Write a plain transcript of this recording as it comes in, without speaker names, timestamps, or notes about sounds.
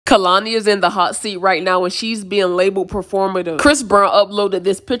Kehlani is in the hot seat right now and she's being labeled performative. Chris Brown uploaded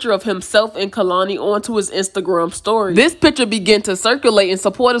this picture of himself and Kehlani onto his Instagram story. This picture began to circulate and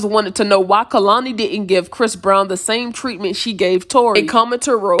supporters wanted to know why Kehlani didn't give Chris Brown the same treatment she gave Tory. A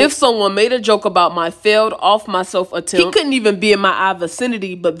commenter wrote, "If someone made a joke about my failed off myself attempt, he couldn't even be in my eye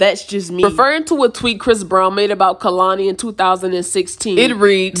vicinity, but that's just me." Referring to a tweet Chris Brown made about Kehlani in 2016, it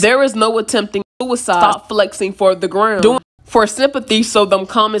reads, "There is no attempting suicide. Stop flexing for the gram. Doing for sympathy so them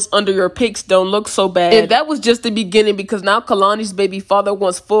comments under your pics don't look so bad." And that was just the beginning, because now Kehlani's baby father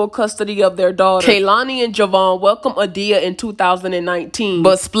wants full custody of their daughter. Kehlani and Javon welcomed Adia in 2019,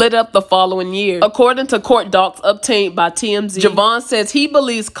 but split up the following year. According to court docs obtained by TMZ, Javon says he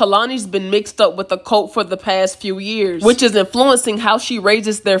believes Kehlani's been mixed up with the cult for the past few years, which is influencing how she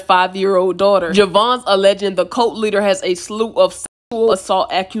raises their 5-year-old daughter. Javon's alleging the cult leader has a slew of sexual assault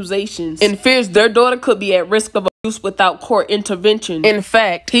accusations and fears their daughter could be at risk of abuse without court intervention. In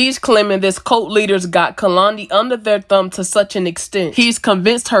fact, he's claiming this cult leader's got Kehlani under their thumb to such an extent he's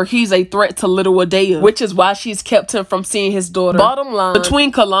convinced her he's a threat to little Adia, which is why she's kept him from seeing his daughter. Bottom line,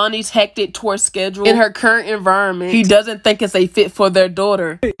 between Kehlani's hectic tour schedule and her current environment, he doesn't think it's a fit for their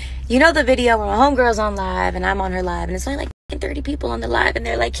daughter. You know the video where my homegirl's on live and I'm on her live and it's only like 30 people on the live and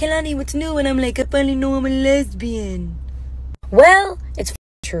they're like, "Kehlani, what's new?" And I'm like, "I finally know I'm a lesbian." Well, it's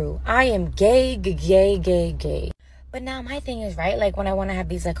true. I am gay. But now my thing is, right, like when I want to have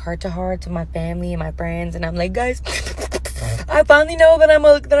these like heart-to-hearts with my family and my friends and I'm like, "Guys, I finally know that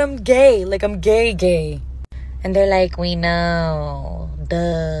I'm gay. Like I'm gay." And they're like, "We know.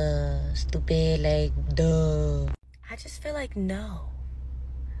 Duh. Stupid. Like, duh." I just feel like no.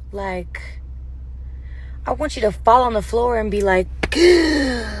 Like, I want you to fall on the floor and be like,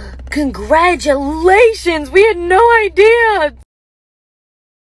 "Congratulations, we had no idea."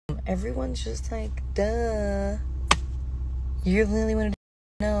 Everyone's just like, duh. You're the only one to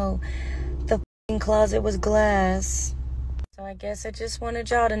know. The f***ing closet was glass. So I guess I just wanted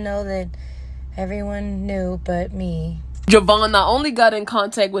y'all to know that everyone knew but me. Javon not only got in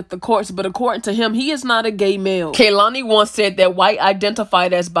contact with the courts, but according to him, he is not a gay male. Kehlani once said that White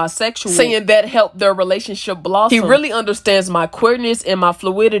identified as bisexual, saying that helped their relationship blossom. "He really understands my queerness and my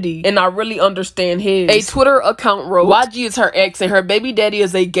fluidity, and I really understand his." A Twitter account wrote, "YG is her ex, and her baby daddy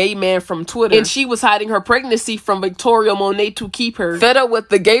is a gay man from Twitter, and she was hiding her pregnancy from Victoria Monet to keep her." Fed up with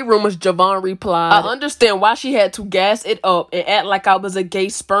the gay rumors, Javon replied, "I understand why she had to gas it up and act like I was a gay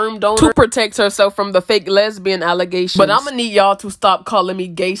sperm donor to protect herself from the fake lesbian allegations. But I'ma need y'all to stop calling me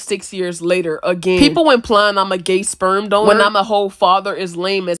gay 6 years later again. People implying I'm a gay sperm donor when I'm a whole father is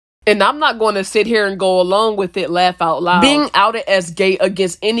lame as, and I'm not going to sit here and go along with it, laugh out loud. Being outed as gay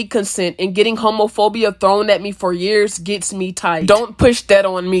against any consent and getting homophobia thrown at me for years gets me tight. Don't push that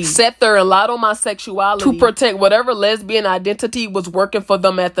on me. Sat there and lied on my sexuality to protect whatever lesbian identity was working for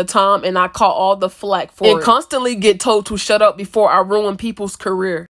them at the time, and I caught all the flack for it. And constantly get told to shut up before I ruin people's career.